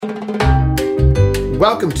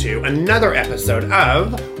welcome to another episode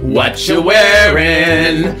of What You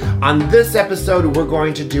Wearin'? On this episode, we're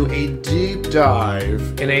going to do a deep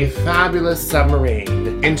dive in a fabulous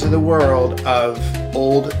submarine into the world of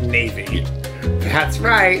Old Navy. That's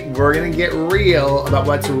right, we're going to get real about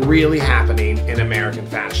what's really happening in American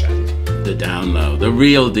fashion. The down low, the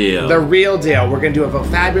real deal. The real deal. We're going to do a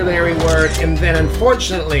vocabulary word, and then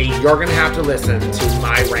unfortunately, you're going to have to listen to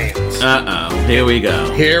my rant. Uh-oh, here we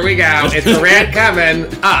go. Here we go. It's the rant coming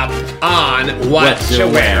up on What You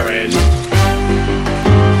Wearin'.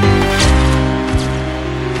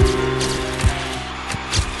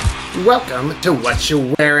 Welcome to What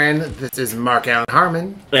You Wearin'. This is Mark Allen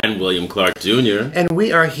Harmon. And William Clark Jr. And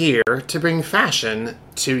we are here to bring fashion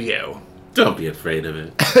to you. Don't be afraid of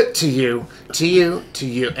it. to you,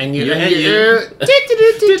 and you.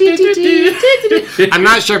 I'm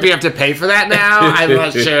not sure if you have to pay for that now. I'm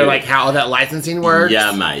not sure how all that licensing works.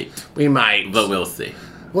 Yeah, might. We might. But we'll see.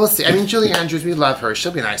 We'll see. I mean, Julie Andrews, we love her.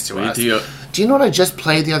 She'll be nice to us. Do you know what I just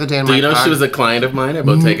played the other day in my car? Do you know she was a client of mine at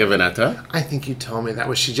Bottega Veneta? I think you told me that.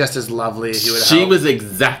 Was she just as lovely as you would hope? She was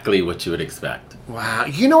exactly what you would expect. Wow.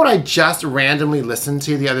 You know what I just randomly listened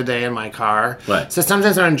to the other day in my car? What? So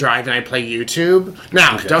sometimes when I'm driving, I play YouTube.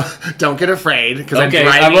 Now, don't get afraid. Because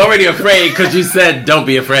I'm already afraid because you said don't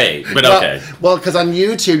be afraid. But okay. Well, because on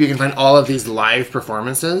YouTube, you can find all of these live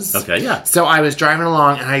performances. Okay, yeah. So I was driving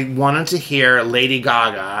along, and I wanted to hear Lady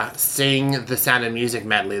Gaga sing the Sound of Music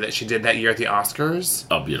medley that she did that year at the Oscars.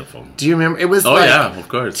 Oh, beautiful. Do you remember? It was yeah, of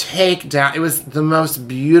course. Take down. It was the most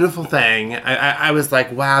beautiful thing. I was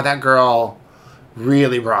like, wow, that girl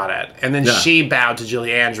really brought it. And then she bowed to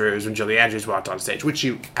Julie Andrews when Julie Andrews walked on stage, which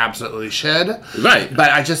you absolutely should. Right.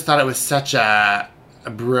 But I just thought it was such a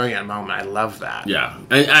brilliant moment. I love that. Yeah.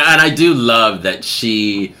 And I do love that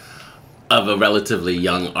she, of a relatively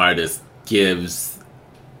young artist, gives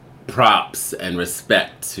props and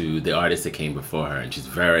respect to the artists that came before her, and she's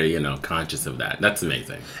very, conscious of that. That's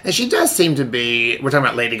amazing. And she does seem to be, we're talking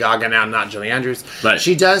about Lady Gaga now, not Julie Andrews. Right.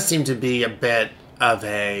 She does seem to be a bit of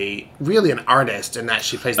really an artist in that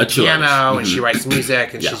she plays the piano and she writes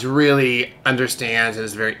music and she's really understands and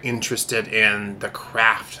is very interested in the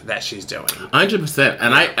craft that she's doing. 100%.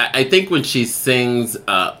 And I think when she sings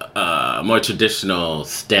more traditional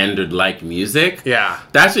standard-like music,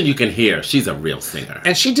 that's when you can hear she's a real singer.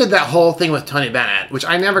 And she did that whole thing with Tony Bennett, which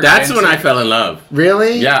I never got into. That's when I fell in love.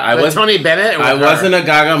 Really? Yeah, I was Tony Bennett. I wasn't a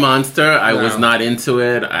Gaga monster. I was not into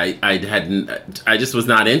it. I just was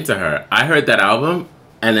not into her. I heard that album.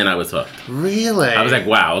 And then I was hooked. Really? I was like,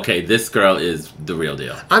 wow, okay, this girl is the real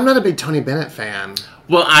deal. I'm not a big Tony Bennett fan.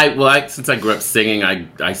 Well, since I grew up singing,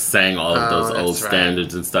 I sang all of those old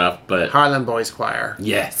standards and stuff. But Harlem Boys Choir.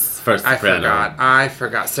 Yes, first soprano. I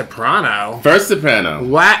forgot. Soprano. First soprano.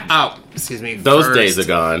 What? Oh, excuse me. Those days are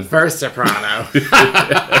gone. First soprano.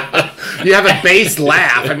 You have a bass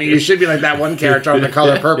laugh. I mean, you should be like that one character on The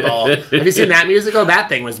Color Purple. Have you seen that musical? That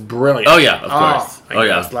thing was brilliant. Oh, yeah, of course. I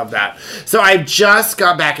just love that. So I just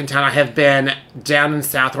got back in town. I have been down in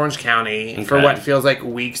South Orange County for what feels like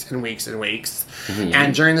weeks and weeks and weeks. Mm-hmm.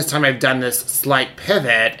 And during this time, I've done this slight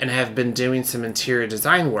pivot and have been doing some interior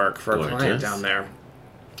design work for a client down there.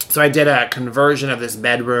 So I did a conversion of this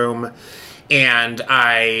bedroom, and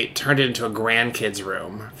I turned it into a grandkids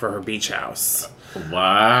room for her beach house.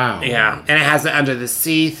 Wow. Yeah, and it has the under the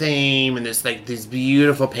sea theme, and there's these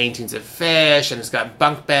beautiful paintings of fish, and it's got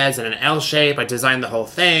bunk beds in an L shape. I designed the whole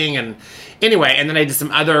thing, and anyway, and then I did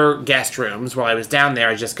some other guest rooms while I was down there.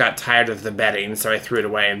 I just got tired of the bedding, so I threw it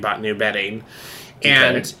away and bought new bedding.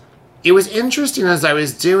 And it was interesting as I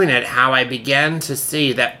was doing it how I began to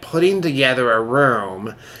see that putting together a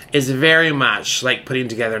room is very much like putting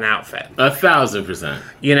together an outfit.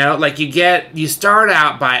 1,000%. You start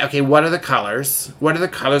out by, okay, what are the colors? What are the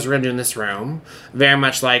colors we're going to do in this room? Very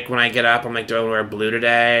much like when I get up, I'm like, do I want to wear blue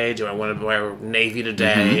today? Do I want to wear navy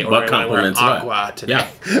today? Mm-hmm. Or do I want to wear aqua today?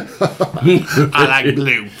 Yeah. I like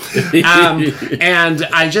blue. And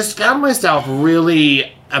I just found myself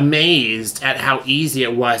really amazed at how easy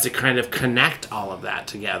it was to kind of connect all of that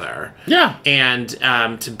together. Yeah. And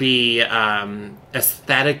to be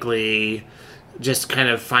aesthetically just kind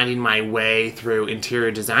of finding my way through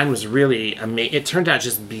interior design was really amazing. It turned out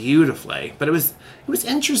just beautifully. But it was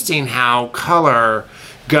interesting how color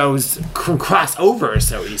cross over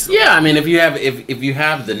so easily. Yeah, I mean, if you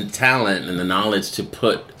have the talent and the knowledge to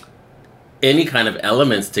put any kind of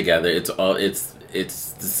elements together, it's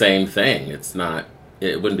the same thing.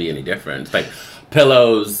 It wouldn't be any different. Like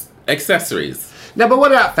pillows, accessories. Now, but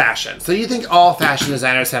what about fashion? So you think all fashion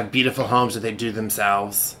designers have beautiful homes that they do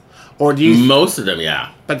themselves? Or do you... Most of them,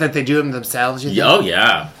 yeah. But that they do them themselves, you think? Oh,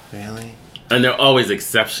 yeah. Really? And they're always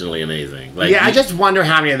exceptionally amazing. Like, Yeah, I just wonder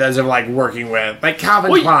how many of those are like working with, like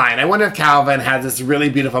Calvin Klein. I wonder if Calvin had this really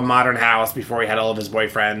beautiful modern house before he had all of his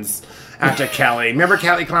boyfriends after Kelly. Remember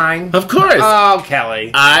Kelly Klein? Of course. Oh,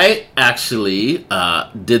 Kelly. I actually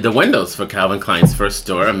did the windows for Calvin Klein's first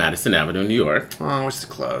store on Madison Avenue, New York. Oh, it's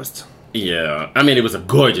closed. Yeah. I mean, it was a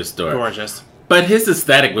gorgeous store. Gorgeous. But his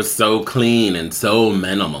aesthetic was so clean and so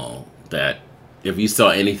minimal that if you saw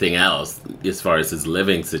anything else as far as his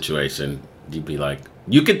living situation, you'd be like,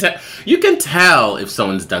 you can tell if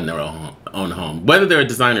someone's done their own home, whether they're a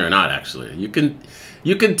designer or not. Actually, you can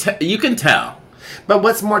tell. But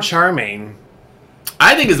what's more charming?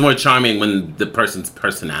 I think it's more charming when the person's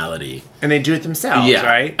personality, and they do it themselves, yeah,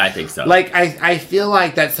 right? I think so. Like, I feel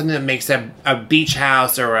like that's something that makes a beach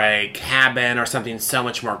house or a cabin or something so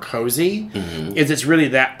much more cozy. Mm-hmm. Is it's really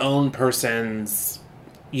that own person's,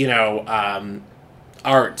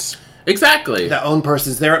 art. Exactly. The own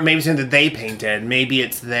person's there. Maybe something that they painted. Maybe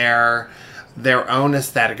it's their own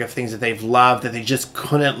aesthetic of things that they've loved that they just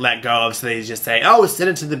couldn't let go of. So they just say, "Oh, send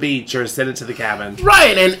it to the beach or send it to the cabin."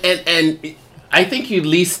 Right, and I think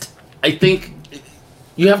I think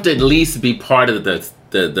you have to at least be part of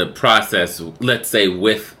the process. Let's say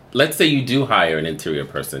you do hire an interior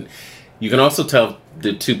person, you can also tell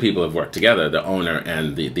the two people have worked together, the owner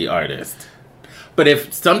and the artist. But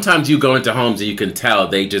if sometimes you go into homes and you can tell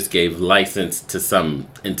they just gave license to some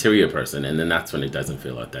interior person, and then that's when it doesn't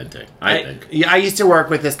feel authentic, I think. Yeah, I used to work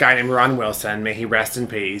with this guy named Ron Wilson. May he rest in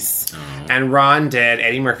peace. Oh. And Ron did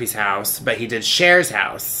Eddie Murphy's house, but he did Cher's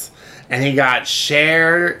house. And he got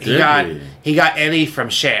Cher. He got Eddie from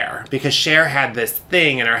Cher because Cher had this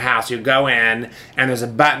thing in her house. You go in and there's a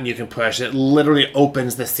button you can push. It literally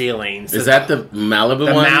opens the ceiling. So is that the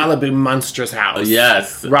Malibu one? The Malibu Monsters house.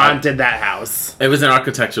 Yes. Ron did that house. It was an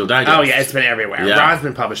Architectural Digest. Oh yeah, it's been everywhere. Yeah. Ron's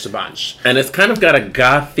been published a bunch. And it's kind of got a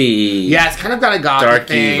gothy. Yeah, it's kind of got a gothic darky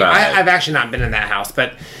thing. vibe. I've actually not been in that house,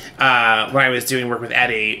 but when I was doing work with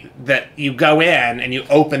Eddie, that you go in and you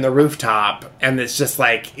open the rooftop, and it's just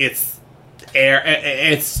like it's air.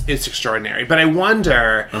 It's extraordinary. But I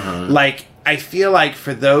wonder, like, I feel like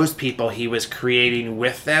for those people he was creating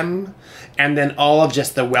with them, and then all of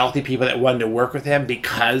just the wealthy people that wanted to work with him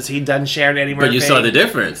because he'd done Cher and Eddie Murphy. But you saw the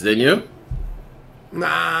difference, didn't you?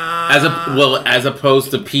 As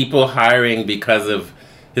opposed to people hiring because of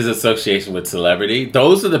his association with celebrity,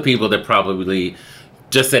 those are the people that probably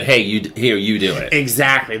just said, "Hey, you do it."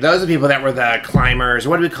 Exactly. Those are people that were the climbers.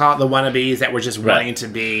 What do we call it? The wannabes that were just wanting to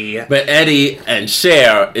be. But Eddie and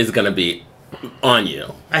Cher is going to be on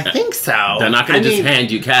you. I think so. They're not going to just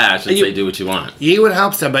hand you cash and say, "Do what you want." You would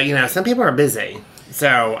hope so, but some people are busy.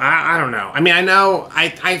 So I don't know. I mean,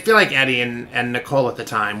 I feel like Eddie and Nicole at the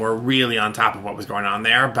time were really on top of what was going on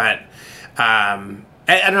there, but I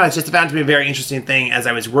don't know. It's just found to be a very interesting thing. As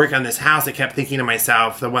I was working on this house, I kept thinking to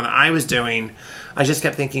myself, the one that I was doing, I just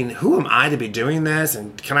kept thinking, who am I to be doing this?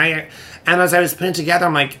 And can I? And as I was putting it together,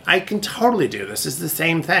 I'm like, I can totally do this. It's the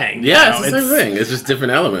same thing. Yeah, it's the same thing. It's just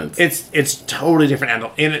different elements. It's totally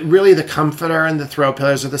different. And really, the comforter and the throw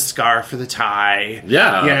pillows or the scarf or the tie.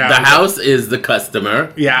 Yeah. The house is the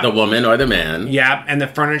customer. Yeah. The woman or the man. Yeah. And the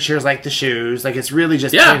furniture is like the shoes. Like, it's really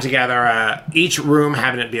just putting together each room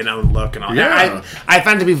having it be an own look and all that. I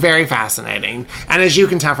find it to be very fascinating. And as you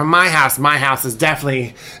can tell from my house is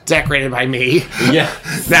definitely decorated by me. Yeah.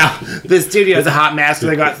 Now, the studio is a hot mess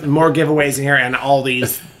because I got more giveaways in here and all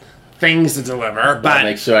these things to deliver. But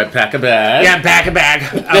make sure I pack a bag. Yeah, pack a bag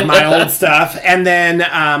of my old stuff. And then,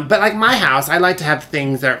 but like my house, I like to have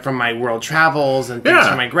things that are from my world travels and things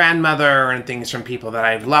from my grandmother and things from people that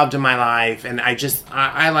I've loved in my life. And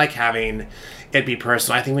I like having it be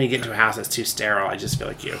personal. I think when you get into a house that's too sterile, I just feel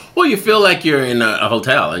like you. Well, you feel like you're in a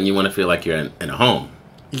hotel and you want to feel like you're in a home.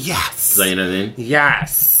 Yes. So, you know what I mean?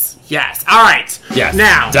 Yes. All right. Yes.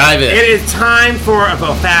 Now, dive in. It is time for a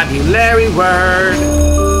vocabulary word.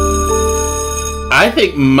 I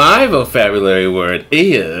think my vocabulary word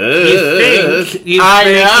is... You think? You're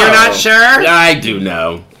not sure? I do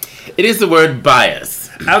know. It is the word bias.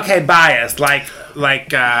 Okay, bias. Like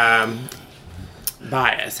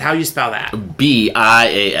bias. How you spell that?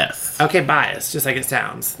 B-I-A-S. Okay, bias. Just like it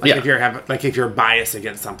sounds. Like if you're biased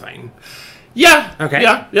against something. Yeah. Okay.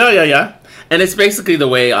 Yeah. And it's basically the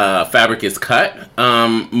way fabric is cut.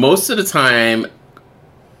 Most of the time,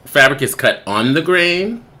 fabric is cut on the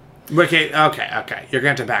grain. Okay. You're going to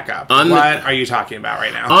have to back up. What are you talking about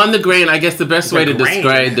right now? On the grain, I guess the best way to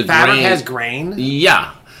describe the fabric grain... has grain?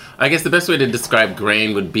 Yeah. I guess the best way to describe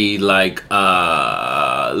grain would be like,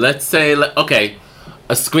 let's say,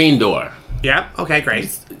 a screen door. Yeah. Okay,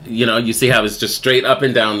 great. You see how it's just straight up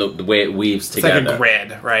and down the way it weaves together. It's like a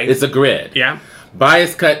grid, right? It's a grid. Yeah.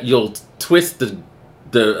 Bias cut, you'll twist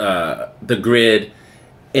the grid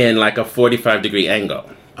in like a 45-degree angle.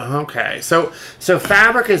 Okay, so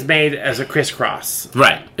fabric is made as a crisscross.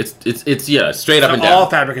 Right. It's straight up and down. All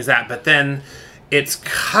fabric is that, but then it's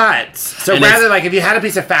cut. So And rather, it's- like if you had a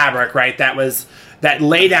piece of fabric, right, that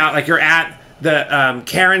laid out, like you're at the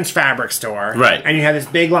Karen's fabric store, Right. and you have this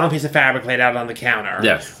big long piece of fabric laid out on the counter.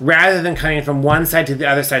 Yes. Rather than cutting from one side to the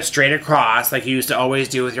other side straight across, like you used to always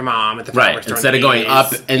do with your mom at the fabric Right. store. Instead in of the going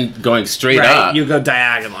 80s, up and going straight right, up. you go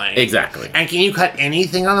diagonally. Exactly. And can you cut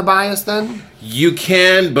anything on the bias then? You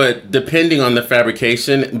can, but depending on the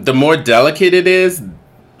fabrication, the more delicate it is,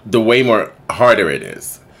 the way more harder it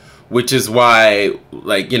is. Which is why,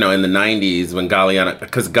 like, in the 90s when Galliano...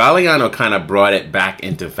 Because Galliano kind of brought it back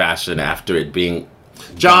into fashion after it being...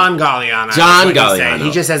 John Galliano. John is what he Galliano. said.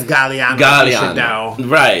 He just says Galliano. You should know. Galliano.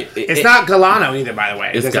 Right. It's not Galano either, by the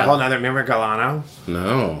way. It's There's a whole nother... Remember Galano?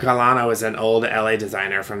 No. Galano was an old LA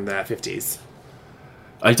designer from the 50s.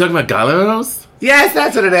 Are you talking about Galanos? Yes,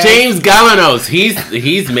 that's what it is. James Galanos.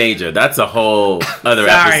 He's major. That's a whole other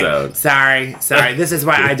episode. Sorry. This is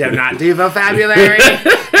why I do not do vocabulary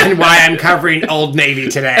and why I'm covering Old Navy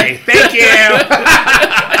today. Thank you.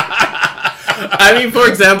 I mean, for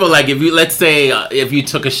example, like let's say if you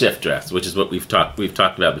took a shift dress, which is what we've talked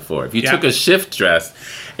about before. If you took a shift dress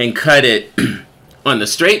and cut it on the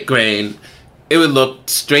straight grain, it would look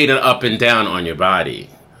straight up and down on your body.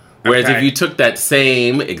 Whereas if you took that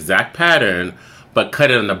same exact pattern but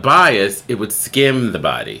cut it on the bias, it would skim the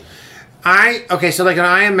body. So like when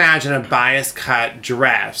I imagine a bias cut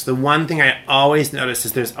dress, the one thing I always notice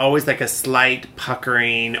is there's always like a slight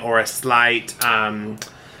puckering or a slight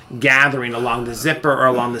gathering along the zipper or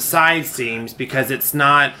along the side seams because it's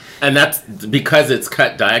not... And that's because it's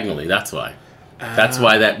cut diagonally, that's why. That's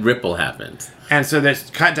why that ripple happens. And so there's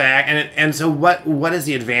cut diagonal, and so what is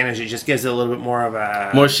the advantage? It just gives it a little bit more of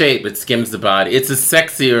a... More shape, it skims the body. It's a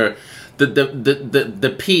sexier...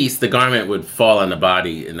 The piece, the garment would fall on the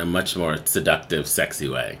body in a much more seductive, sexy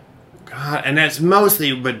way. God, and that's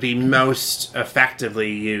would be most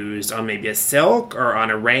effectively used on maybe a silk or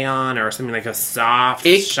on a rayon or something like a soft,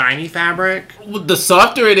 shiny fabric. The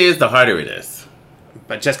softer it is, the harder it is.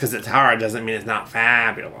 But just because it's hard doesn't mean it's not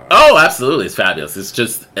fabulous. Oh, absolutely, it's fabulous. It's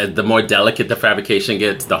just the more delicate the fabrication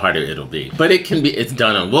gets, the harder it'll be. But it can be. It's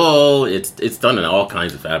done on wool. It's done in all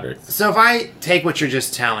kinds of fabrics. So if I take what you're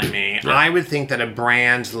just telling me, I would think that a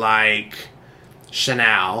brand like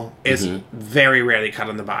Chanel is very rarely cut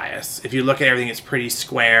on the bias. If you look at everything, it's pretty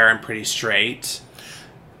square and pretty straight.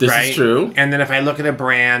 This is true. And then if I look at a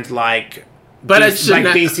brand like... But like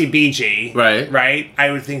BCBG, right?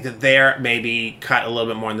 I would think that they're maybe cut a little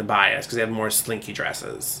bit more in the bias because they have more slinky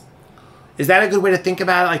dresses. Is that a good way to think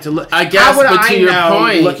about it? Like to look, I guess. But to your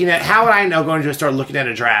point, how would I know going to a store looking at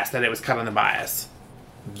a dress that it was cut on the bias?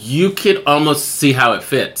 You could almost see how it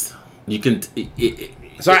fits. You can.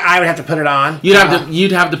 So I would have to put it on.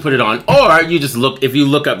 You'd have to put it on, or you just look. If you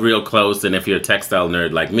look up real close, and if you're a textile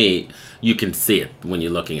nerd like me, you can see it when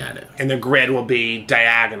you're looking at it. And the grid will be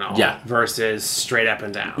diagonal, versus straight up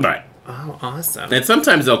and down. Right. Oh, awesome. And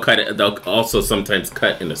sometimes they'll cut it. They'll also sometimes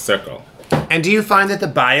cut in a circle. And do you find that the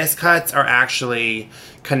bias cuts are actually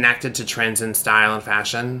connected to trends in style and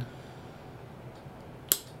fashion?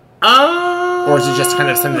 Or is it just kind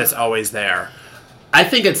of something that's always there? I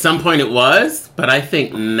think at some point it was, but I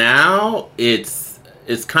think now it's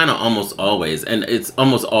kind of almost always, and it's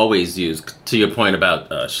almost always used. To your point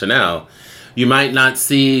about Chanel, you might not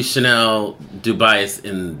see Chanel do bias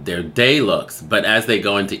in their day looks, but as they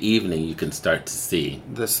go into evening, you can start to see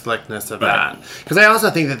the slickness of that. Because I also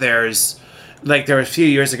think that there was a few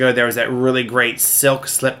years ago, there was that really great silk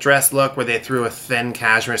slip dress look where they threw a thin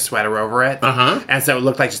cashmere sweater over it. And so it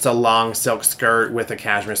looked like just a long silk skirt with a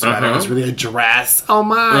cashmere sweater. It was really a dress. Oh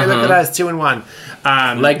my, look at us, 2 in 1.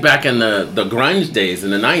 Like back in the grunge days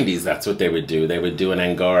in the 90s, that's what they would do. They would do an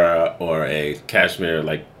Angora or a cashmere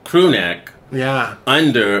like crew neck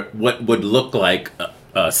under what would look like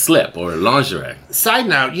a slip or lingerie. Side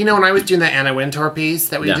note, when I was doing that Anna Wintour piece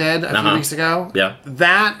that we did a few weeks ago,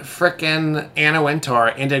 that frickin' Anna Wintour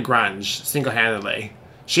ended grunge single-handedly.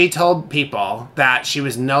 She told people that she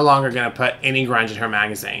was no longer going to put any grunge in her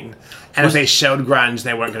magazine. And if they showed grunge,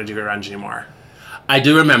 they weren't going to do grunge anymore. I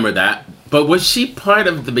do remember that. But was she part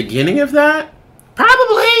of the beginning of that?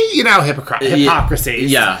 Probably, hypocrisy.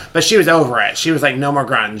 Yeah. But she was over it. She was like, no more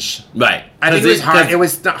grunge. Right. I think it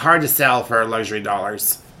was hard to sell for luxury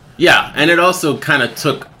dollars. Yeah, and it also kind of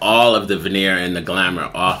took all of the veneer and the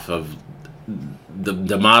glamour off of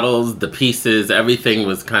the models, the pieces, everything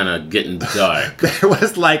was kind of getting dark. There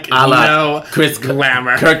was like A la no Chris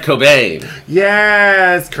glamour. Kurt Cobain.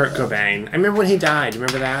 Yes, Kurt Cobain. I remember when he died.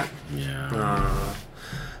 Remember that? Yeah.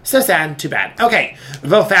 So sad. Too bad. Okay.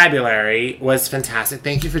 Vocabulary was fantastic.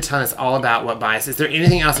 Thank you for telling us all about what bias is. Is there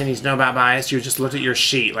anything else I need to know about bias? You just looked at your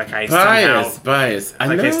sheet like I Bias.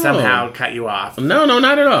 I somehow cut you off. No,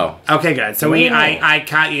 not at all. Okay, good. So I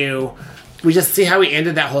caught you. We just see how we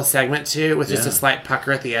ended that whole segment too, with just a slight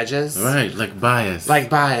pucker at the edges. Right, like bias. Like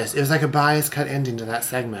bias. It was like a bias cut ending to that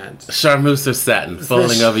segment. Charmeuse or satin,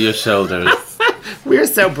 folding over your shoulders. We're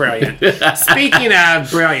so brilliant. Speaking of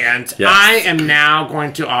brilliant, Yes. I am now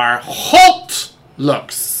going to our hot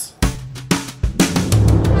looks.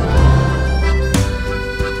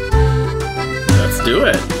 Let's do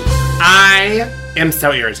it. I am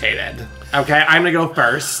so irritated. Okay, I'm gonna go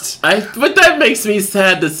first. But that makes me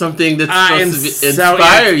sad that something that's supposed to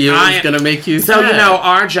inspire you is going to make you sad. So, you know,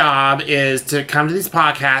 our job is to come to these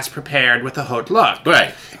podcasts prepared with a hot look.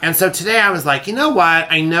 Right. And so today I was like, you know what?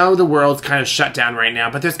 I know the world's kind of shut down right now,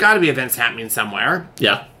 but there's got to be events happening somewhere.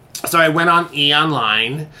 Yeah. So I went on E!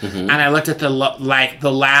 And I looked at the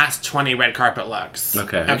last 20 red carpet looks.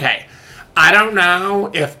 Okay. I don't know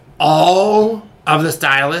if all of the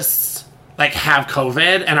stylists have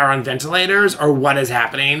COVID and are on ventilators or what is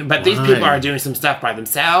happening, but these people are doing some stuff by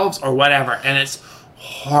themselves or whatever, and it's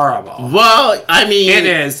horrible. Well, I mean, it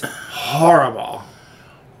is horrible.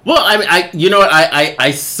 Well, I mean, you know what? I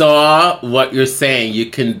saw what you're saying. You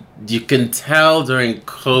can tell during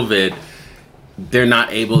COVID they're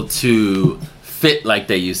not able to fit like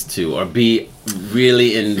they used to or be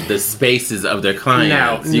really in the spaces of their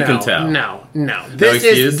clients. You can tell. No. This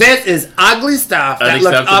is ugly stuff that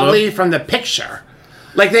looks ugly from the picture.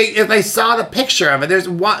 Like if they saw the picture of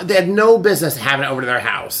it, they had no business having it over to their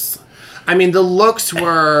house. I mean, the looks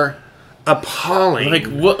were appalling. Like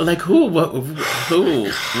what? Like who?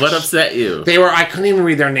 What upset you? They were. I couldn't even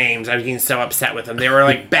read their names. I was getting so upset with them. They were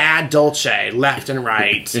like bad Dolce, left and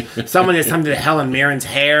right. Someone did something to Helen Mirren's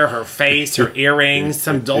hair, her face, her earrings,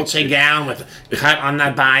 some Dolce gown with cut on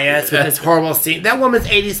that bias with this horrible scene. That woman's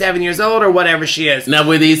 87 years old or whatever she is. Now,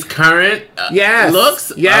 were these current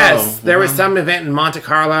looks? Yes. There was some event in Monte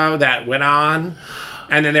Carlo that went on.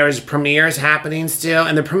 And then there was premieres happening still.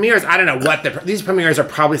 And the premieres, I don't know what these premieres are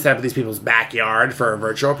probably set up in these people's backyard for a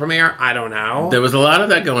virtual premiere. I don't know. There was a lot of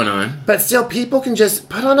that going on. But still, people can just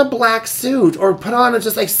put on a black suit or put on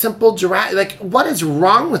just simple dress. Like, what is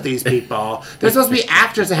wrong with these people? They're supposed to be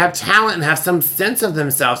actors and have talent and have some sense of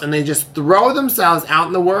themselves. And they just throw themselves out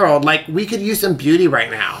in the world. Like, we could use some beauty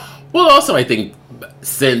right now. Well, also, I think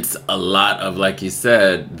since a lot of, like you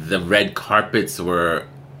said, the red carpets were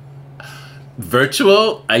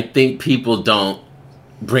virtual, I think people don't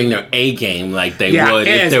bring their A game like they would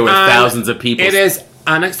if there were thousands of people. It is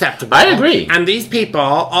unacceptable. I agree. And these people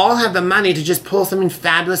all have the money to just pull something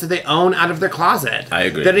fabulous that they own out of their closet. I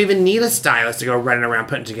agree. They don't even need a stylist to go running around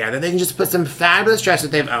putting together. They can just put some fabulous dress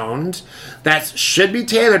that they've owned that should be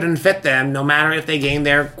tailored and fit them, no matter if they gain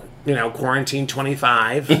their quarantine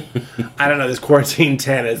 25. I don't know, this quarantine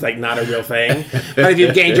 10 is not a real thing. But if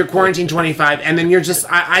you've gained your quarantine 25 and then you're just,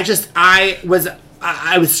 I was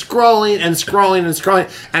scrolling and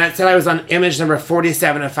it said I was on image number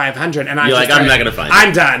 47 of 500 and I'm not going to find it.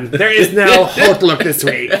 I'm done. There is no hot look this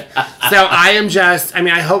week. So I am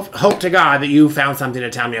I hope to God that you found something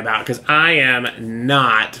to tell me about because I am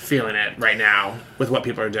not feeling it right now with what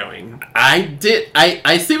people are doing.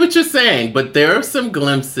 I see what you're saying, but there are some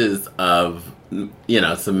glimpses of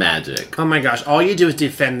some magic. Oh my gosh, all you do is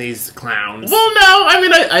defend these clowns. Well, no, I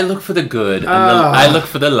mean, I look for the good, and I look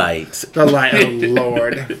for the light. The light, oh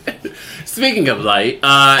Lord. Speaking of light,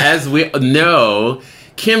 as we know,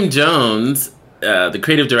 Kim Jones, the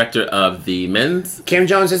creative director of the men's... Kim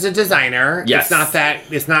Jones is a designer. Yes.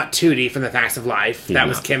 It's not Tootie from The Facts of Life. That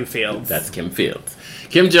was Kim Fields. That's Kim Fields.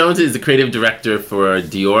 Kim Jones is the creative director for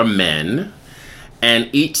Dior Men.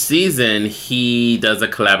 And each season, he does a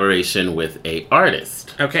collaboration with a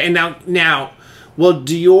artist. Okay, and now, well,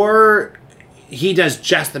 Dior, he does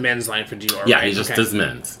just the men's line for Dior, Yeah, right? he just does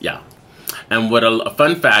men's, yeah. And what a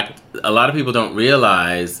fun fact, a lot of people don't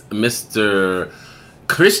realize, Mr.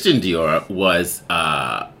 Christian Dior was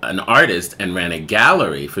an artist and ran a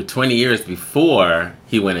gallery for 20 years before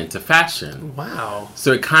he went into fashion. Wow.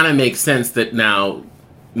 So it kind of makes sense that now,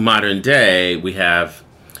 modern day, we have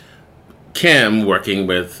Kim working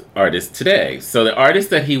with artists today. So the artist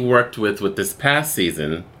that he worked with this past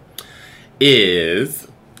season is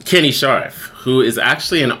Kenny Scharf, who is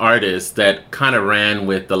actually an artist that kind of ran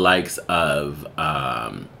with the likes of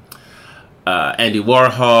Andy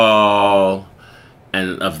Warhol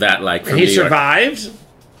and of that, like, from And he New York. survived?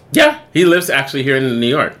 Yeah, he lives actually here in New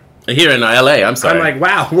York. Here in LA, I'm sorry. I'm like,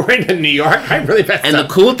 wow, we're in New York? I really messed And up.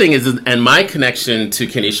 the cool thing is, and my connection to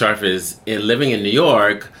Kenny Scharf is, in living in New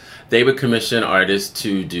York, they would commission artists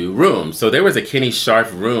to do rooms. So there was a Kenny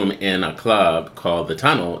Scharf room in a club called The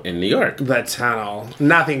Tunnel in New York. The Tunnel.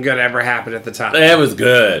 Nothing good ever happened at the Tunnel. It was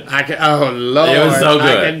good. Oh, Lord. It was so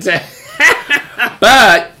good. I can tell.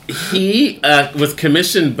 But he was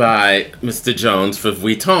commissioned by Mr. Jones for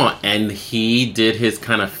Vuitton, and he did his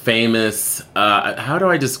kind of famous, how do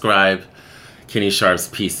I describe Kenny Scharf's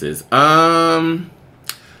pieces? The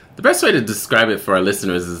best way to describe it for our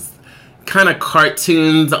listeners is kind of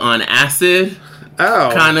cartoons on acid.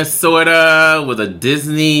 Oh. Kind of, sort of, with a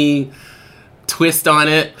Disney twist on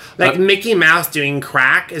it. Like Mickey Mouse doing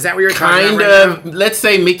crack? Is that what you're talking Kind about? of, let's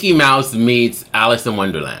say Mickey Mouse meets Alice in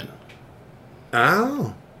Wonderland.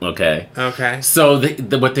 Oh. Okay. Okay. So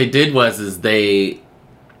what they did was they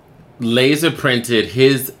laser printed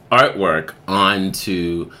his artwork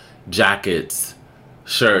onto jackets,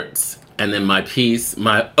 shirts, and then my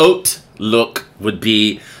haute look would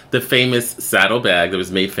be the famous saddlebag that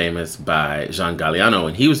was made famous by Jean Galliano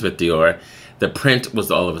when he was with Dior. The print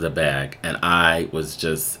was all over the bag, and I was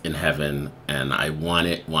just in heaven, and I want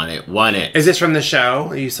it. Is this from the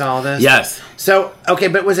show? You saw this? Yes. So, okay,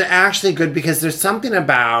 but was it actually good? Because there's something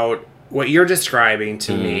about what you're describing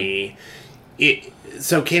to me.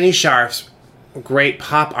 So Kenny Scharf's a great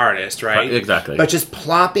pop artist, right? Exactly. But just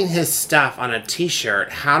plopping his stuff on a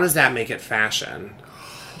T-shirt, how does that make it fashion?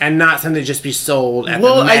 And not something to just be sold at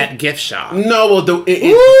the Met gift shop. No,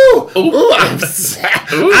 well, I'm sad.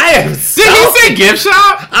 I am so... Did he say gift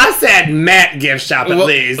shop? I said Met gift shop at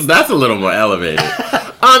least. That's a little more elevated.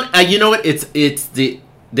 You know what? It's the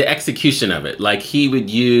execution of it. Like, he would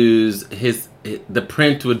use the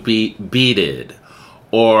print would be beaded,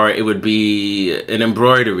 or it would be an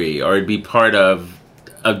embroidery, or it'd be part of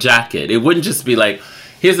a jacket. It wouldn't just be like,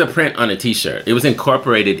 here's a print on a T-shirt. It was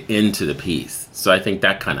incorporated into the piece. So I think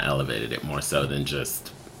that kind of elevated it more so than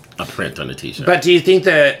just a print on a T-shirt. But do you think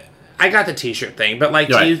that... I got the T-shirt thing, but like,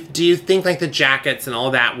 Right. do you think like the jackets and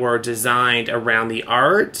all that were designed around the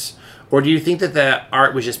art? Or do you think that the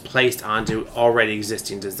art was just placed onto already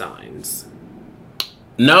existing designs?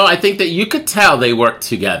 No, I think that you could tell they worked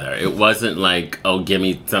together. It wasn't like, oh, give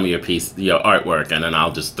me some of your artwork, and then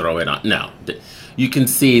I'll just throw it on. No. You can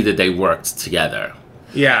see that they worked together.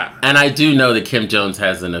 Yeah. And I do know that Kim Jones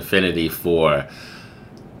has an affinity for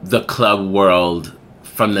the club world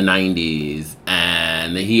from the 90s,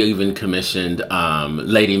 and he even commissioned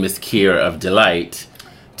Lady Miss Keir of Delight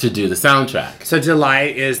to do the soundtrack. So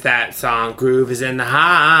Delight is that song, Groove is in the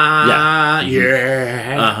Heart.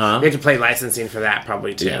 Yeah. Uh-huh. We have to play licensing for that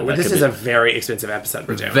probably too. Yeah, Well, that this could is be- a very expensive episode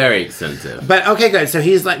we're doing. Very expensive. But okay, good. So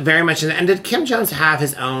he's like very much in it. And did Kim Jones have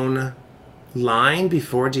his own line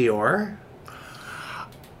before Dior?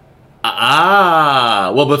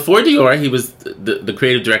 Well, before Dior, he was the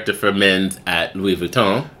creative director for men's at Louis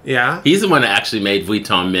Vuitton. Yeah. He's the one that actually made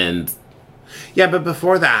Vuitton men's. Yeah, but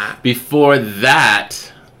before that, Before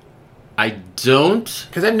that, I don't.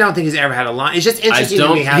 because I don't think he's ever had a line. It's just interesting don't-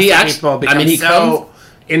 to me how he some actu- people I become mean, he so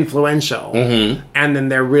influential, Mhm. and then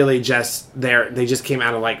they're really just they just came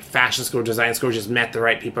out of like fashion school, design school, just met the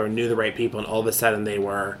right people or knew the right people, and all of a sudden they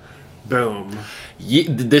were, boom.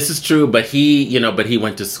 This is true, but he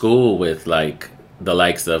went to school with like the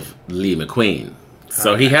likes of Lee McQueen.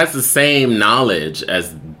 So he has the same knowledge as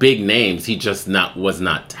big names. He just was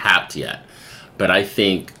not tapped yet. But I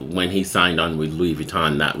think when he signed on with Louis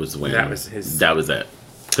Vuitton, that was when That was his- That was it.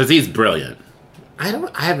 Because he's brilliant. I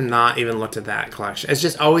have not even looked at that collection. It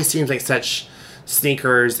just always seems like such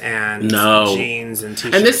sneakers and No. jeans and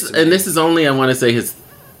t-shirts. And this is only, I want to say, his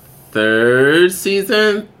third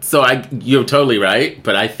season. So you're totally right.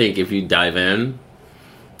 But I think if you dive in,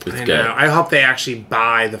 it's I good. know. I hope they actually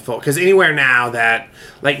buy the full, because anywhere now that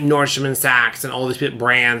like Nordstrom and Saks and all these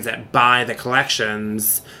brands that buy the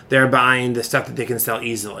collections, they're buying the stuff that they can sell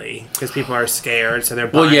easily because people are scared, so they're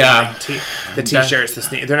buying yeah. like, the t-shirts,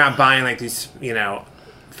 the they're not buying like these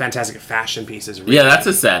fantastic fashion pieces. Really. Yeah, that's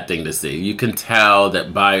a sad thing to see. You can tell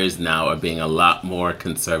that buyers now are being a lot more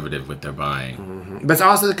conservative with their buying. But it's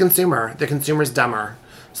also the consumer. The consumer's dumber,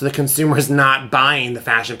 so the consumer's not buying the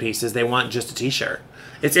fashion pieces. They want just a t-shirt.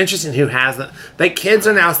 It's interesting who has it. Like, kids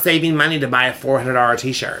are now saving money to buy a $400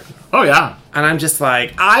 t-shirt. Oh, yeah. And I'm just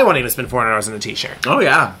like, I won't even spend $400 on a t-shirt. Oh,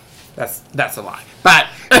 yeah. That's a lie. But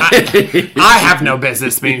I have no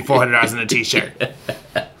business spending $400 on a t-shirt.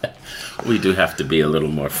 We do have to be a little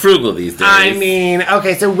more frugal these days. I mean,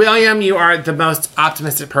 okay, so William, you are the most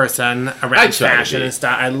optimistic person around fashion and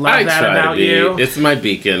stuff. I love that about you. It's my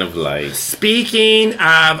beacon of light. Speaking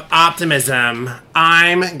of optimism,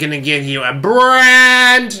 I'm going to give you a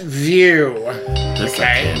brand view.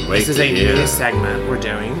 Okay? This is a new segment we're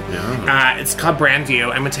doing. Yeah. It's called Brand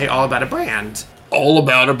View. I'm going to tell you all about a brand. All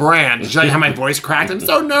about a brand. Did you like how my voice cracked? I'm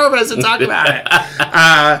so nervous to talk about it.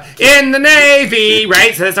 In the Navy,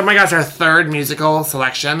 right? So that's, oh my gosh, our third musical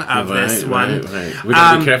selection of this one. Right. We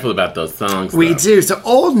gotta be careful about those songs. We do. So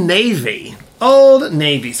Old Navy.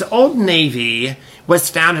 So Old Navy was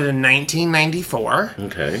founded in 1994.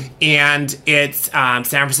 Okay. And it's San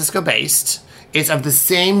Francisco based. It's of the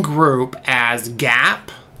same group as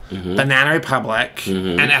Gap, Banana Republic,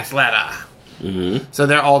 and Athleta. So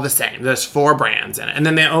they're all the same. There's 4 brands in it. And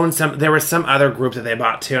then they own some, there was some other group that they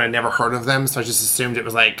bought too, and I never heard of them, so I just assumed it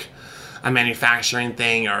was like a manufacturing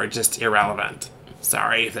thing or just irrelevant.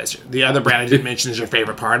 Sorry if that's the other brand I didn't mention is your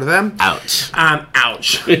favorite part of them. Ouch.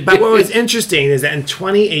 Ouch. But what was interesting is that in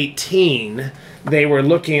 2019, they were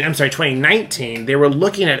looking, 2019, they were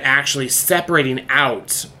looking at actually separating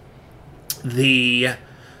out the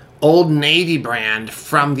Old Navy brand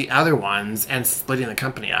from the other ones and splitting the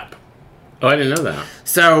company up. Oh, I didn't know that.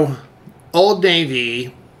 So, Old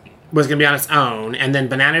Navy was going to be on its own, and then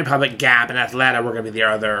Banana Republic, Gap, and Athleta were going to be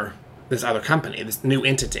this other company, this new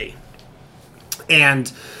entity.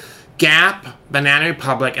 And Gap, Banana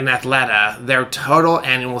Republic, and Athleta, their total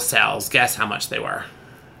annual sales, guess how much they were?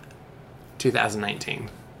 2019.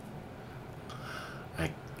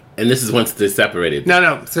 And this is once they separated.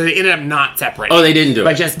 No. So they ended up not separating. Oh, they didn't do it.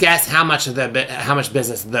 But just guess how much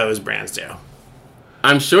business those brands do.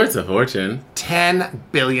 I'm sure it's a fortune. $10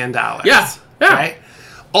 billion. Yeah. Right?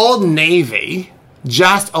 Old Navy,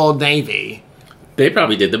 just Old Navy, they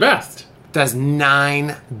probably did the best. does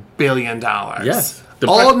 $9 billion. Yes.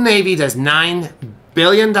 Old Navy does $9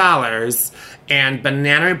 billion, and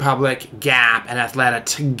Banana Republic, Gap, and Athleta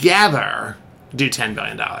together do $10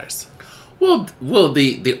 billion. Well,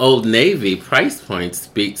 the Old Navy price point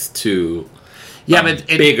speaks to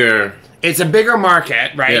bigger. It's a bigger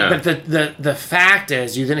market, right? Yeah. But the fact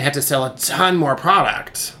is, you then have to sell a ton more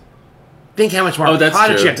product. Think how much more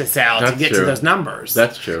product you have to sell to get to those numbers.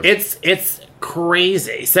 That's true. It's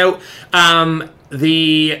crazy. So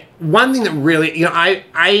the one thing that really,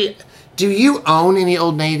 I do you own any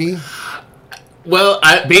Old Navy? Well,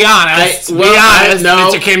 be honest. No,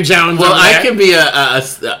 Mr. Kim Jones. Well, I can be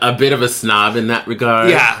a bit of a snob in that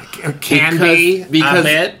regard. Yeah, because a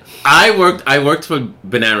bit. I worked for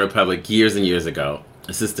Banana Republic years and years ago,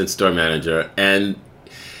 assistant store manager, and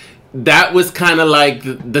that was kind of like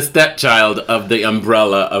the stepchild of the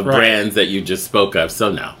umbrella of brands that you just spoke of. So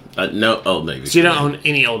no Old Navy. So you don't own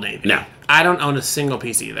any Old Navy? No. I don't own a single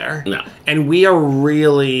piece either. No. And we are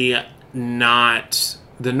really not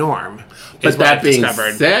the norm. But that being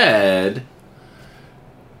said,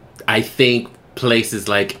 I think places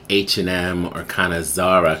like H&M or kind of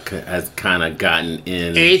Zara has kind of gotten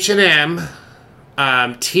in. H&M,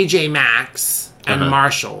 TJ Maxx, and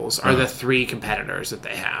Marshalls are the 3 competitors that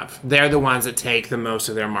they have. They're the ones that take the most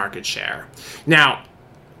of their market share. Now,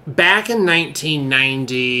 back in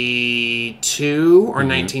 1992 or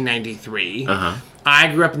 1993,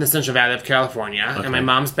 I grew up in the Central Valley of California, and my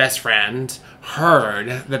mom's best friend heard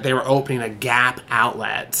that they were opening a Gap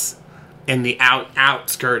outlet in the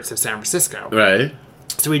outskirts of San Francisco. Right.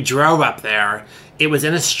 So we drove up there. It was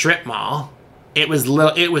in a strip mall. It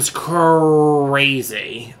was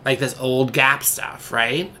crazy, like this old Gap stuff,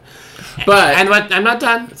 right? But I'm not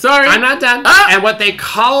done. Sorry, I'm not done. And what they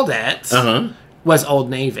called it was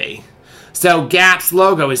Old Navy. So Gap's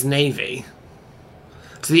logo is navy.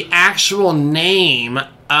 So the actual name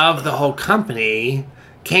of the whole company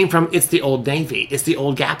came from it's the Old Navy. It's the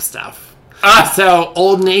old Gap stuff. So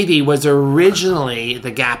Old Navy was originally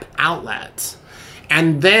the Gap outlet.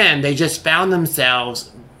 And then they just found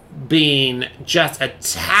themselves being just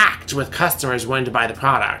attacked with customers wanting to buy the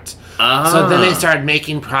product. So then they started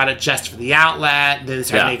making product just for the outlet. Then they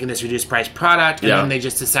started making this reduced price product. And then they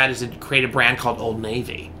just decided to create a brand called Old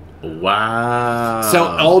Navy. Wow.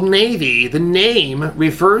 So Old Navy, the name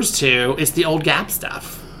refers to, it's the old Gap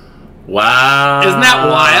stuff. Wow. Isn't that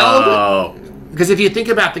wild? Because if you think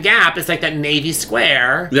about the Gap, it's like that navy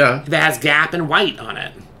square that has Gap and white on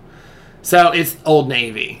it. So it's Old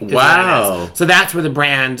Navy. Wow. So that's where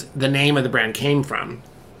the name of the brand came from.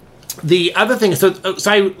 The other thing, so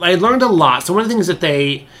I learned a lot. So one of the things that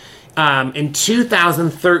they, in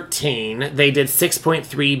 2013, they did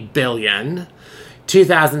 $6.3 billion.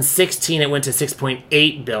 2016, it went to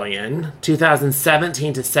 6.8 billion.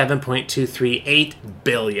 2017 to 7.238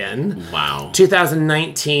 billion. Wow.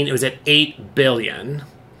 2019, it was at 8 billion.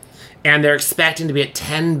 And they're expecting to be at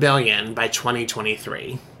 10 billion by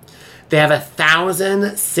 2023. They have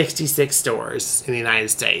 1,066 stores in the United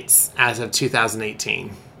States as of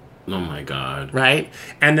 2018. Oh my God. Right?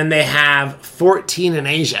 And then they have 14 in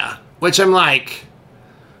Asia, which I'm like,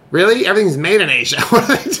 really? Everything's made in Asia. What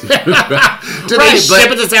do they do? Do they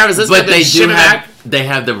ship it to San Francisco? But they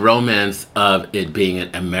have the romance of it being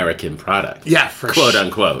an American product. Yeah, for quote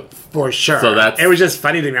unquote. For sure. So it was just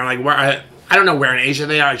funny to me. I'm like, where I don't know where in Asia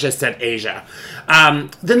they are. It just said Asia.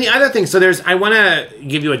 Then the other thing, so I want to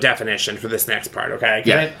give you a definition for this next part, okay?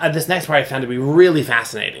 Yeah. This next part I found to be really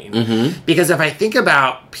fascinating. Because if I think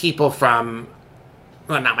about people from,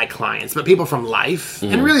 well, not my clients, but people from life,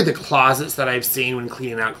 and really the closets that I've seen when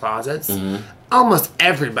cleaning out closets, almost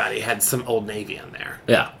everybody had some Old Navy in there.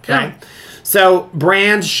 Yeah. Okay? Yeah. So,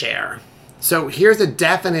 brand share. So, here's a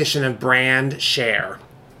definition of brand share.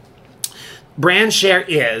 Brand share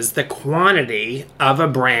is the quantity of a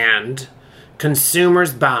brand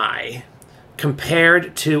consumers buy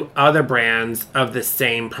compared to other brands of the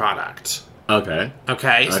same product. Okay.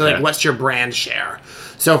 Okay? So, like, what's your brand share?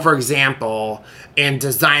 So, for example, in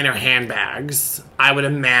designer handbags, I would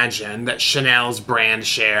imagine that Chanel's brand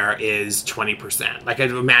share is 20%. Like,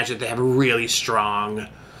 I'd imagine they have a really strong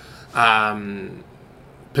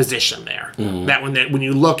position there. That when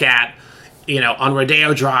you look at, on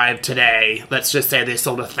Rodeo Drive today, let's just say they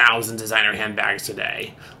sold 1,000 designer handbags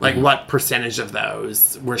today. Like, what percentage of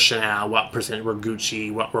those were Chanel? What percent were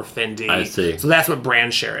Gucci? What were Fendi? I see. So that's what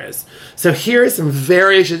brand share is. So here are some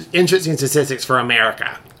very interesting statistics for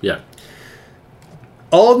America. Yeah.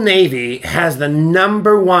 Old Navy has the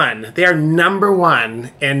number one. They are number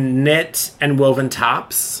one in knit and woven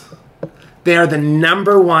tops. They are the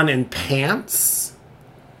number one in pants.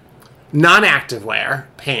 Non-active wear,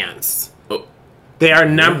 pants. They are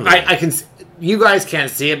number. I can. You guys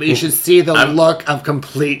can't see it, but you should see the look of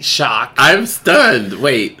complete shock. I'm stunned.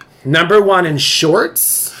 Wait. Number one in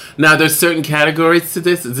shorts. Now, there's certain categories to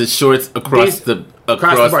this. Is it shorts across the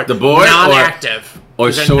board, non-active,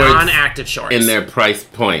 or shorts, non-active shorts in their price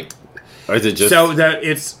point, or is it just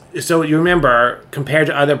so you remember compared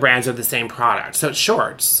to other brands of the same product? So it's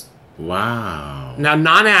shorts. Wow. Now,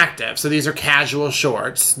 non-active. So these are casual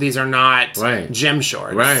shorts. These are not gym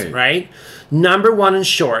shorts. Right. Number one in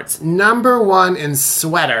shorts. Number one in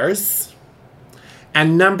sweaters.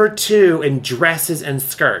 And number two in dresses and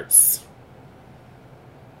skirts.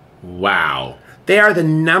 Wow. They are the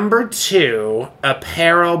number two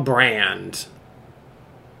apparel brand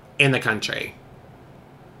in the country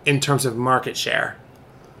in terms of market share.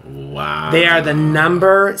 Wow. They are the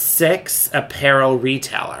number 6 apparel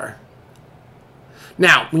retailer.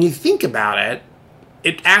 Now, when you think about it,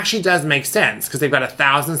 it actually does make sense because they've got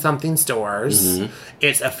 1,000-something stores.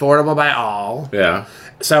 It's affordable by all. Yeah.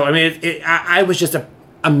 So, I mean, I was just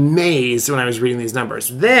amazed when I was reading these numbers.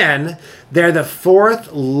 Then, they're the 4th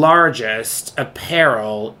largest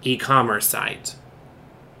apparel e-commerce site.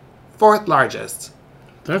 4th largest.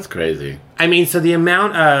 That's crazy. I mean, so the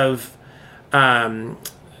amount of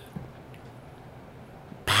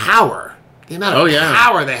power. The amount of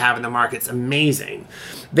power they have in the market's amazing.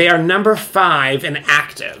 They are number 5 in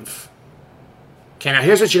active. Okay, now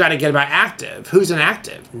here's what you got to get about active. Who's in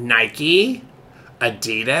active? Nike,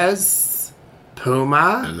 Adidas,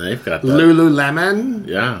 Puma, and they've got that. Lululemon.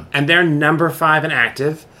 Yeah. And they're number 5 in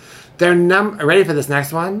active. They're ready for this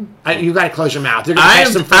next one? You got to close your mouth. You're going to catch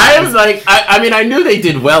some flies. I was like, I mean, I knew they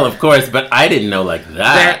did well, of course, but I didn't know like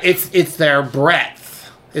that. It's their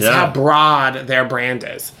breadth. It's how broad their brand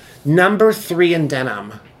is. Number 3 in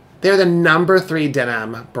denim. They're the number 3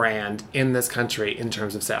 denim brand in this country in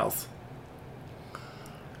terms of sales.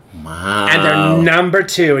 Wow. And they're number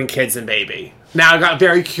 2 in kids and baby. Now, I got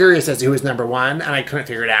very curious as to who was number 1, and I couldn't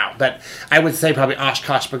figure it out. But I would say probably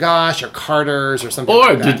OshKosh B'gosh or Carter's or something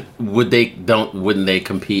like that. Or wouldn't they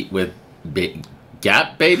compete with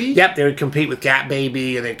Gap Baby? Yep, they would compete with Gap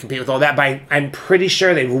Baby, and they'd compete with all that. But I'm pretty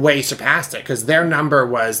sure they've way surpassed it, because their number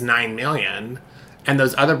was 9 million. And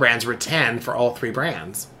those other brands were 10 for all 3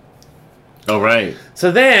 brands. Oh, right.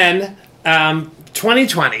 So then,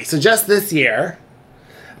 2020, so just this year,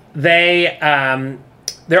 they're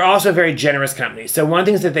also a very generous company. So one of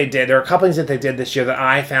the things that they did, there are a couple things that they did this year that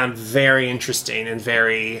I found very interesting and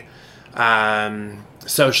very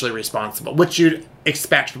socially responsible, which you'd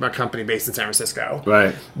expect from a company based in San Francisco.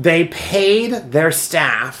 Right. They paid their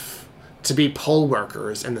staff to be poll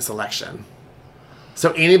workers in this election.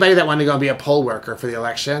 So anybody that wanted to go and be a poll worker for the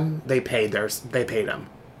election, they paid them.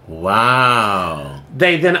 Wow.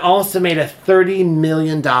 They then also made a $30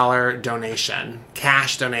 million donation,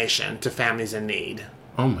 cash donation, to families in need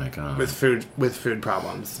Oh my God. with food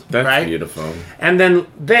problems. That's right? beautiful. And then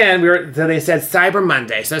so they said Cyber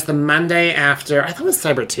Monday. So that's the Monday after. I thought it was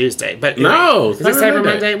Cyber Tuesday, but No, is it Cyber Cyber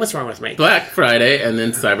Monday. Monday? What's wrong with me? Black Friday and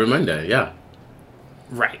then Cyber Monday. Yeah.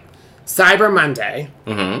 Right, Cyber Monday.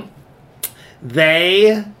 Mm-hmm.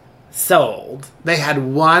 They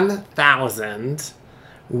had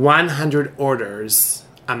 1,100 orders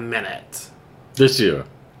a minute This year.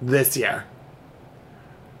 this year.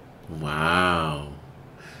 Wow.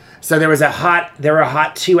 So there were a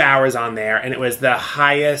hot 2 hours on there, and it was the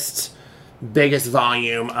biggest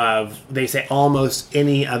volume of, they say, almost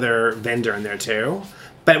any other vendor in there too.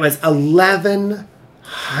 But it was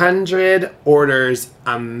 1,100 orders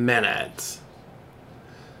a minute.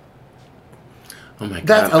 Oh my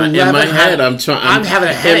That's God! In my head, I'm having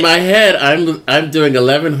a headache. In my head, I'm doing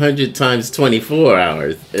 1,100 times 24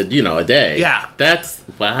 hours. A day. Yeah. That's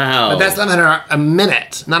wow. But that's 1,100 a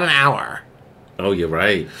minute, not an hour. Oh, you're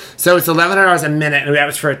right. So it's $1,100 a minute, and that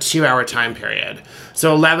was for a 2 hour time period.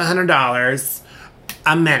 So $1,100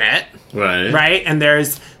 a minute, Right. right? And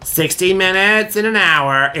there's 60 minutes in an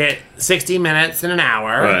hour. 60 minutes in an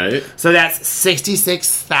hour. Right. So that's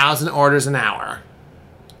 66,000 orders an hour.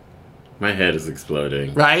 My head is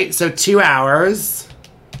exploding. Right? So 2 hours.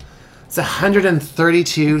 It's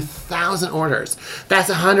 132,000 orders. That's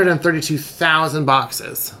 132,000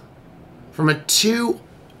 boxes from a 2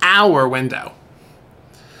 hour window.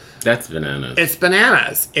 That's bananas. It's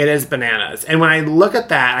bananas. It is bananas. And when I look at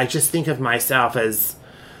that, I just think of myself as,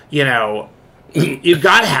 you've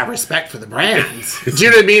got to have respect for the brands. Do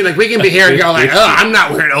you know what I mean? Like, we can be here and go like, oh, I'm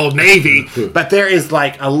not wearing Old Navy. But there is,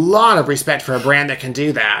 like, a lot of respect for a brand that can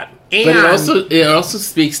do that. And But it also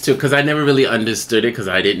speaks to, because I never really understood it, because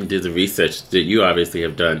I didn't do the research that you obviously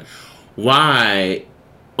have done, why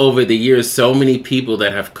over the years so many people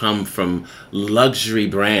that have come from luxury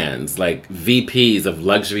brands, like VPs of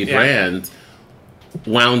luxury brands,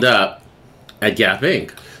 wound up at Gap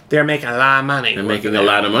Inc. they're making a lot of money. They're making a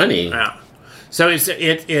lot of money. Yeah. So it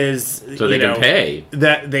is. So they can pay.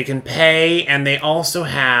 That they can pay, and they also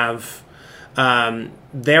have.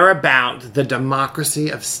 They're about the democracy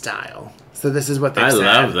of style. So this is what they said.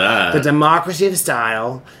 I love that. The democracy of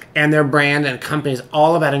style, and their brand and company is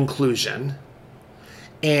all about inclusion,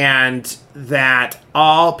 and that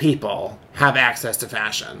all people have access to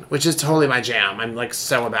fashion, which is totally my jam. I'm like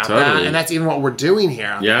so about that, and that's even what we're doing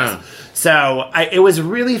here. On this. So it was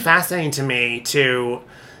really fascinating to me to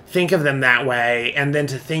think of them that way, and then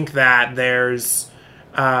to think that there's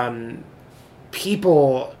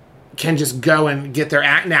people can just go and get their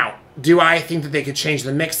act. Now, do I think that they could change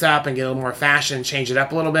the mix up and get a little more fashion, change it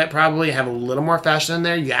up a little bit, probably have a little more fashion in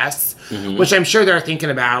there? Yes. Mm-hmm. Which I'm sure they're thinking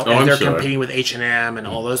about as they're competing with H&M and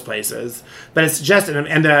all those places. But it's just,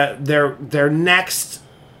 and their next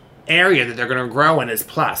area that they're going to grow in is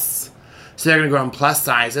plus. So they're going to grow in plus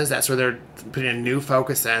sizes. That's where they're putting a new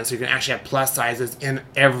focus in. So you can actually have plus sizes in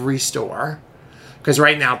every store. Because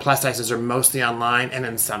right now, plus sizes are mostly online and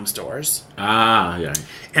in some stores. Yeah.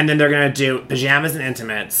 And then they're going to do pajamas and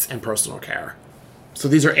intimates and personal care. So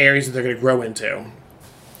these are areas that they're going to grow into.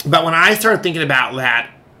 But when I started thinking about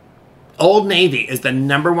that, Old Navy is the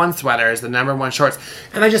number one sweaters, the number one shorts.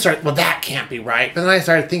 And I just started, well, that can't be right. But then I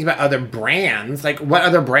started thinking about other brands. Like, what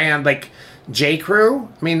other brand? Like, J. Crew?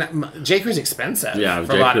 I mean, J. Crew's expensive. Yeah,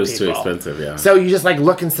 for a lot of J. Crew's people. too expensive, yeah. So you just, like,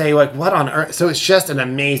 look and say, like, what on earth? So it's just an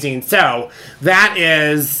amazing... So that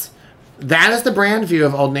is the brand view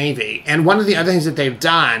of Old Navy. And one of the other things that they've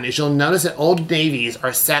done is you'll notice that Old Navies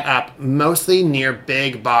are set up mostly near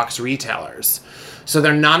big box retailers. So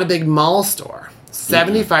they're not a big mall store.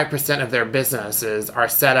 75% of their businesses are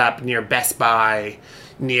set up near Best Buy,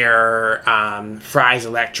 near Fry's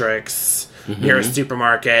Electrics, near a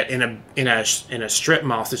supermarket, in a strip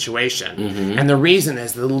mall situation. And the reason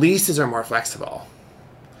is the leases are more flexible.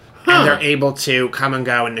 And they're able to come and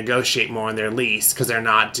go and negotiate more on their lease because they're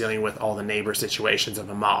not dealing with all the neighbor situations of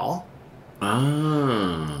a mall.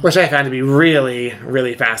 Which I found to be really,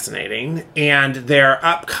 really fascinating. And their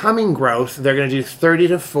upcoming growth, they're going to do 30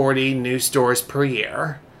 to 40 new stores per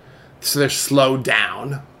year. So they're slowed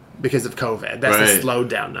down because of COVID. That's a slowed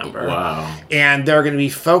down number. Wow. And they're going to be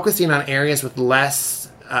focusing on areas with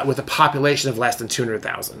with a population of less than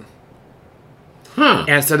 200,000.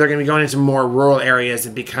 And so they're going to be going into more rural areas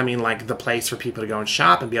and becoming like the place for people to go and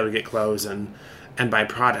shop and be able to get clothes and buy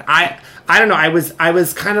product. I don't know. I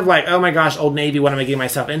was kind of like, oh my gosh, Old Navy, what am I getting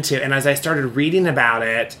myself into? And as I started reading about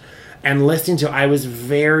it and listening to it, I was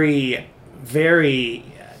very, very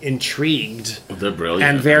intrigued They're brilliant.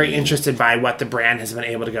 and very interested by what the brand has been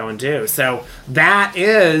able to go and do. So that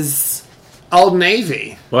is Old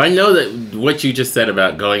Navy. Well, I know that what you just said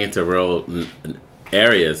about going into rural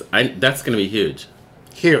areas, that's going to be huge.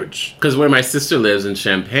 Huge. Because where my sister lives in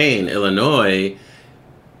Champaign, Illinois,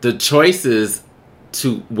 the choices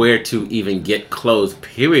to where to even get clothes,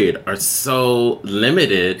 period, are so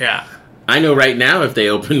limited. Yeah. I know right now if they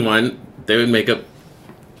open one, they would make a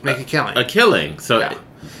killing. A killing. So Yeah.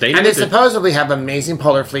 they And they supposedly have amazing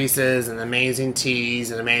polar fleeces and amazing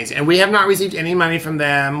tees and we have not received any money from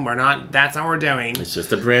them. That's not what we're doing. It's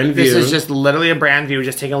just a brand view. This is just literally a brand view. We're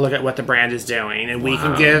just taking a look at what the brand is doing. And we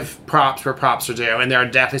can give props where props are due. And there are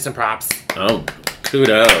definitely some props Oh,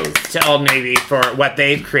 kudos. to Old Navy for what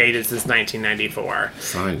they've created since 1994.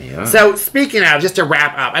 Sign me up. So, speaking of, just to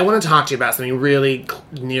wrap up, I want to talk to you about something really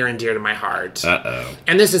near and dear to my heart. Uh-oh.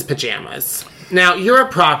 And this is pajamas. Now, you're a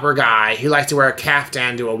proper guy who likes to wear a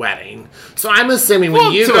caftan to a wedding. So I'm assuming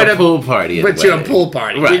when you go to a pool party. But to a pool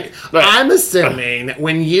party. Right. I'm assuming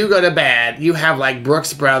when you go to bed, you have like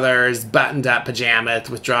Brooks Brothers buttoned up pajamas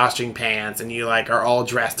with drawstring pants and you like are all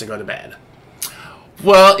dressed to go to bed.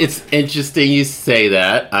 Well, it's interesting you say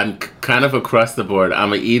that. I'm kind of across the board.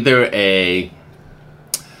 I'm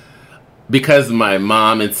because my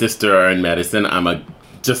mom and sister are in medicine, I'm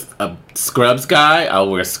just a scrubs guy. I'll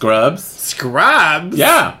wear scrubs. Scrubs?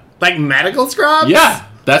 Yeah. Like medical scrubs? Yeah.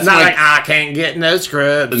 That's not like I can't get no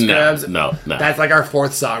scrubs. Scrubs. No. That's like our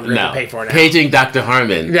fourth song we're going to pay for now. Paging Dr.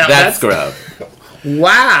 Harmon. Yeah, that's scrub.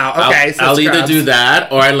 Wow. Okay. I'll either do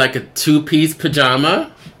that or I like a two-piece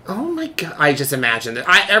pajama. Oh my god! I just imagined it.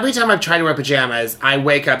 Every time I've tried to wear pajamas, I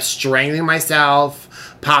wake up strangling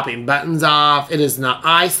myself, popping buttons off. It is not.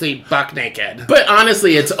 I sleep buck naked. But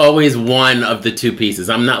honestly, it's always one of the two pieces.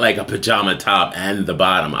 I'm not like a pajama top and the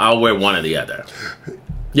bottom. I'll wear one or the other.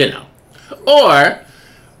 You know. Or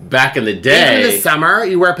back in the day, even in the summer,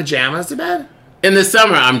 you wear pajamas to bed. In the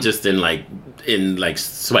summer, I'm just in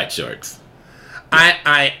sweat shorts.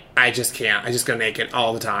 I just can't. I just go naked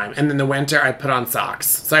all the time. And in the winter, I put on socks.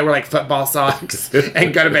 So I wear like football socks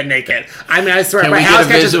and go to bed naked. I mean, I swear, Can if my we house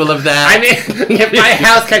get a visual of that? I mean, if my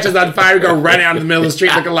house catches on fire, we go running out in the middle of the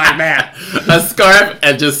street looking like that. A scarf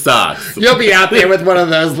and just socks. You'll be out there with one of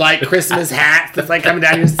those like Christmas hats that's like coming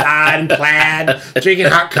down your side and plaid, drinking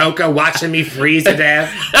hot cocoa, watching me freeze to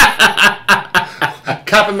death.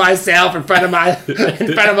 Cupping myself in front of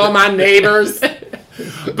all my neighbors.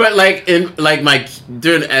 But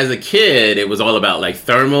as a kid, it was all about like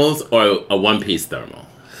thermals or a one-piece thermal.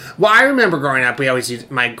 Well, I remember growing up,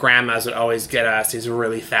 my grandmas would always get us these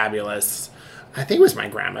really fabulous, I think it was my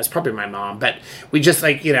grandma's, probably my mom, but we just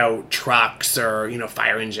trucks or,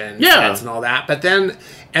 fire engines and all that. But then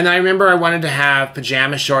I remember I wanted to have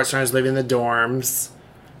pajama shorts when I was living in the dorms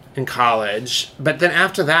in college. But then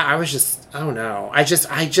after that, I was just, I don't know.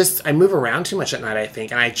 I move around too much at night, I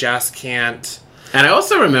think, and I just can't. And I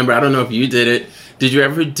also remember, I don't know if you did it, did you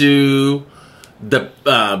ever do the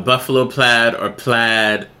buffalo plaid or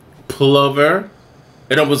plaid pullover?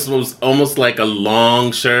 It was almost like a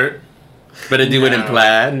long shirt, but I do it in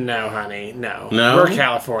plaid. No, honey, no. No? We're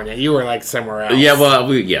California. You were somewhere else. Yeah, well, I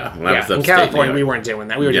was in upstate California, New we York. weren't doing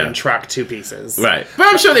that. We were doing truck two pieces. Right. But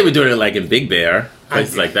I'm sure they were doing it in Big Bear,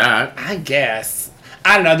 places like that. I guess.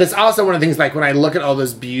 I don't know. That's also one of the things, when I look at all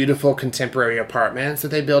those beautiful contemporary apartments that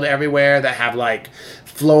they build everywhere that have,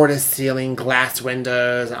 floor-to-ceiling glass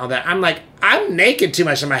windows and all that, I'm naked too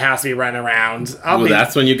much in my house to be running around.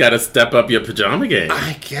 That's when you got to step up your pajama game.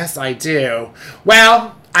 I guess I do.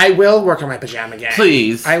 Well, I will work on my pajama game.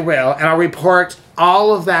 Please. I will. And I'll report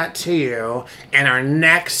all of that to you in our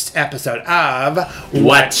next episode of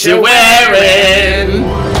What You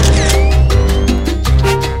Wearing?